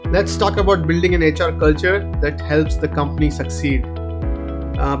Let's talk about building an HR culture that helps the company succeed.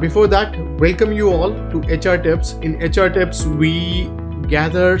 Before that, welcome you all to HR Tips. In HR Tips, we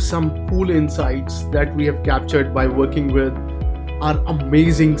gather some cool insights that we have captured by working with our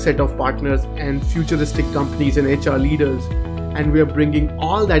amazing set of partners and futuristic companies and HR leaders. And we are bringing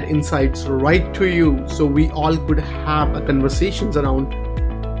all that insights right to you so we all could have conversations around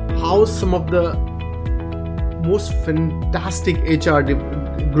how some of the most fantastic HR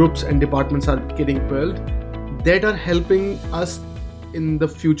groups and departments are getting built that are helping us in the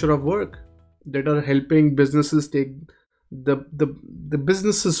future of work, that are helping businesses take the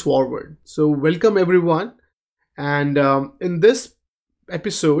businesses forward. So welcome everyone. And in this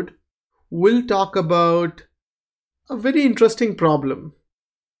episode, we'll talk about a very interesting problem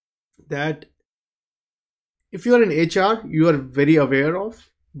that if you're in HR, you are very aware of,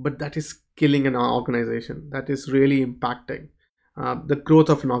 but that is killing an organization, that is really impacting the growth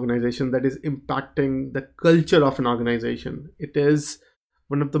of an organization, that is impacting the culture of an organization. It is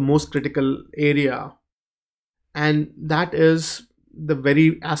one of the most critical area, and that is the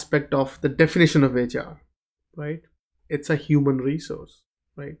very aspect of the definition of HR, right? It's a human resource,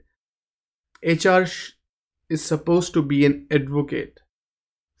 right? HR is supposed to be an advocate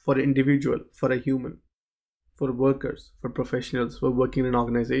for an individual, for a human, for workers, for professionals who are working in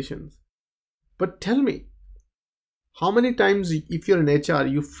organizations. But tell me, how many times if you're in HR,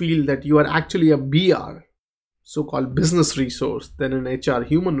 you feel that you are actually a BR, so-called business resource, than an HR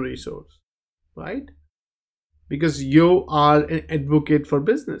human resource, right? Because you are an advocate for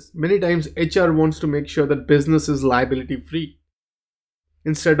business. Many times HR wants to make sure that business is liability free.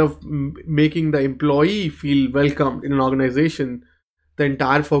 Instead of making the employee feel welcomed in an organization, the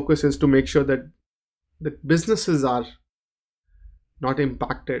entire focus is to make sure that the businesses are not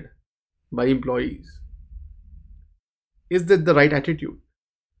impacted by employees. Is that the right attitude?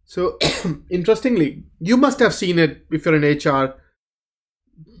 So interestingly, you must have seen it if you're in HR,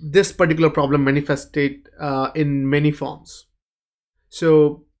 this particular problem manifested in many forms.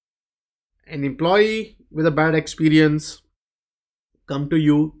 So an employee with a bad experience come to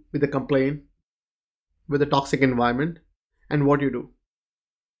you with a complaint, with a toxic environment, and what you do?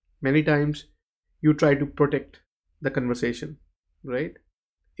 Many times you try to protect the conversation, right?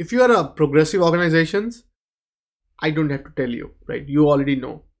 If you are a progressive organizations, I don't have to tell you, right? You already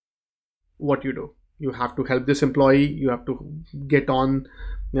know what you do. You have to help this employee. You have to get on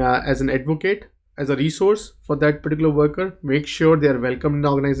as an advocate, as a resource for that particular worker. Make sure they are welcome in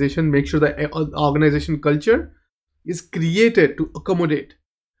the organization. Make sure the organization culture is created to accommodate,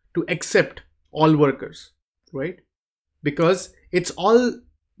 to accept all workers, right? Because it's all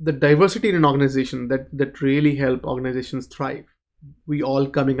the diversity in an organization that really help organizations thrive. We all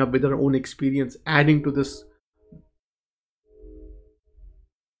coming up with our own experience, adding to this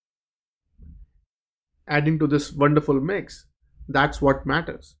wonderful mix. That's what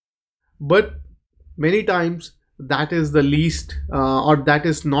matters. But many times that is the least or that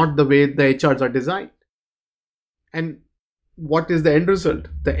is not the way the HRs are designed. And what is the end result?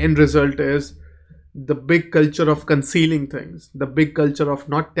 The end result is the big culture of concealing things, the big culture of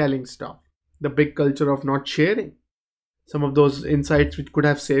not telling stuff, the big culture of not sharing some of those insights which could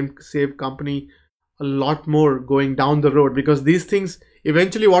have saved company a lot more going down the road. Because these things,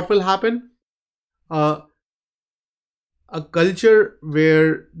 eventually what will happen? A culture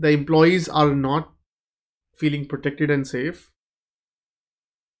where the employees are not feeling protected and safe,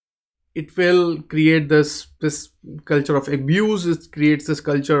 it will create this culture of abuse. It creates this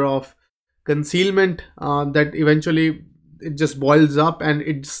culture of concealment that eventually it just boils up and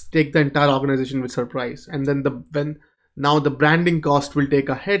it just takes the entire organization with surprise. And then now the branding cost will take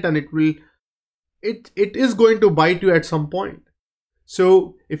a hit, and it is going to bite you at some point.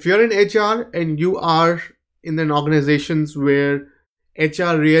 So if you're in HR and you are in an organizations where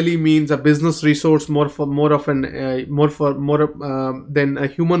HR really means a business resource more than a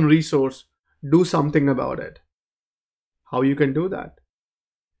human resource, do something about it. How you can do that?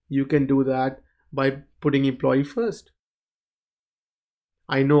 You can do that by putting employee first.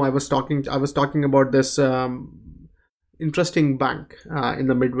 I know I was talking about this interesting bank in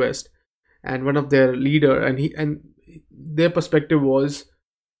the Midwest, and one of their leader and their perspective was,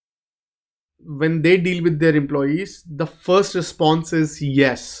 when they deal with their employees, the first response is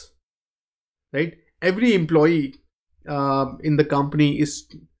yes, right? Every employee in the company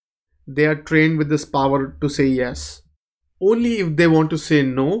they are trained with this power to say yes. Only if they want to say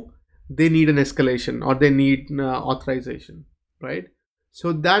no, they need an escalation or they need authorization, right?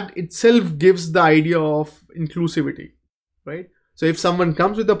 So that itself gives the idea of inclusivity, right? So if someone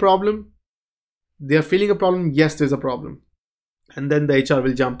comes with a problem, they are feeling a problem, yes, there's a problem. and then the HR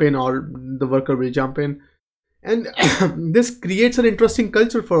will jump in or the worker will jump in. And this creates an interesting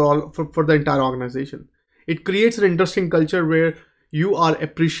culture for the entire organization. It creates an interesting culture where you are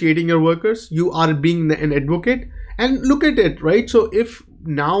appreciating your workers, you are being an advocate. And look at it, right? So if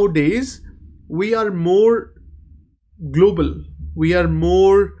nowadays we are more global, we are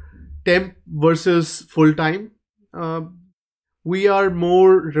more temp versus full time, we are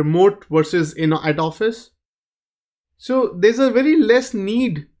more remote versus at office. So there's a very less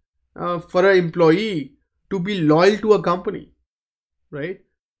need for an employee to be loyal to a company, right?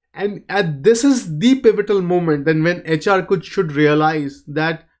 And this is the pivotal moment then when HR should realize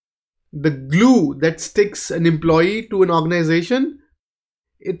that the glue that sticks an employee to an organization,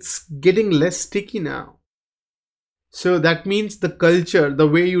 it's getting less sticky now. So that means the culture, the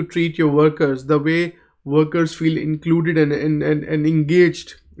way you treat your workers, the way workers feel included and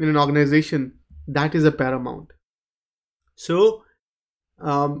engaged in an organization, that is a paramount. So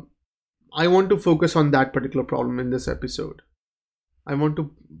I want to focus on that particular problem in this episode. I want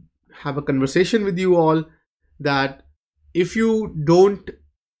to have a conversation with you all that if you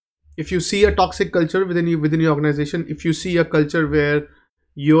see a toxic culture within your organization, if you see a culture where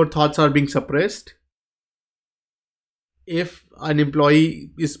your thoughts are being suppressed, if an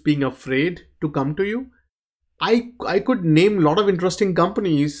employee is being afraid to come to you, I could name a lot of interesting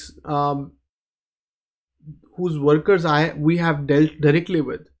companies whose workers we have dealt directly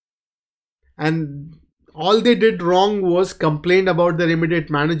with, and all they did wrong was complained about their immediate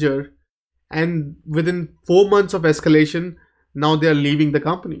manager, and within 4 months of escalation, now they are leaving the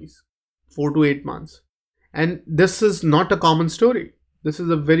companies. 4 to 8 months. And this is not a common story. This is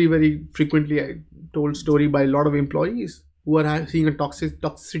a very, very frequently told story by a lot of employees who are seeing a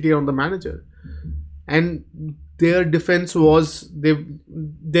toxicity on the manager. And their defense was,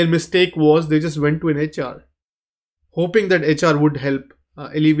 their mistake was they just went to an HR, hoping that HR would help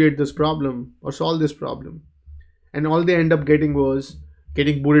alleviate this problem or solve this problem. And all they end up getting was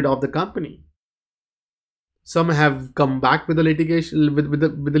getting booted off the company. Some have come back with the litigation, with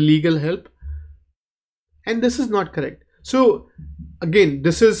the legal help. And this is not correct. So again,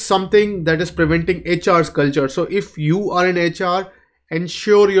 this is something that is preventing HR's culture. So if you are in HR,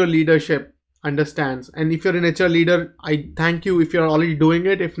 ensure your leadership understands. And if you're an HR leader, I thank you if you're already doing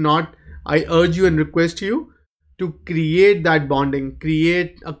it. If not, I urge you and request you to create that bonding,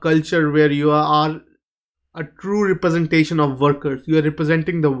 create a culture where you are a true representation of workers. You are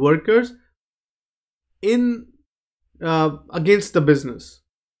representing the workers in against the business.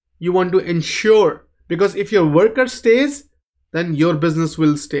 You want to ensure, because if your worker stays, then your business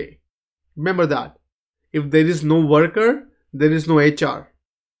will stay. Remember that. If there is no worker, there is no HR.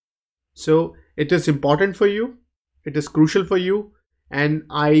 So it is important for you. It is crucial for you. And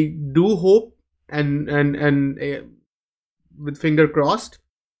I do hope and with finger crossed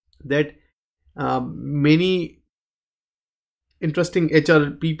that many interesting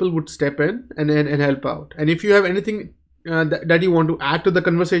HR people would step in and help out. And if you have anything that you want to add to the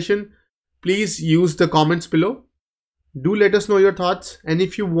conversation, please use the comments below. Do let us know your thoughts. And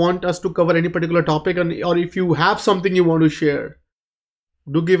if you want us to cover any particular topic, or if you have something you want to share,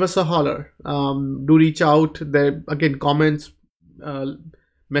 do give us a holler. Do reach out there. Again, comments,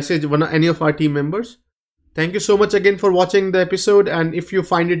 message any of our team members. Thank you so much again for watching the episode. And if you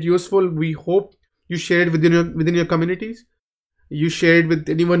find it useful, we hope you share it within your communities. You share it with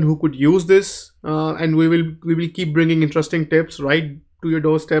anyone who could use this, and we will keep bringing interesting tips right to your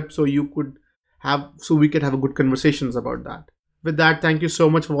doorstep, so we can have a good conversations about that. With that, thank you so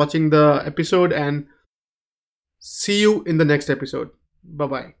much for watching the episode, and see you in the next episode. Bye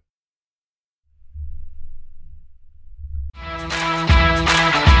bye.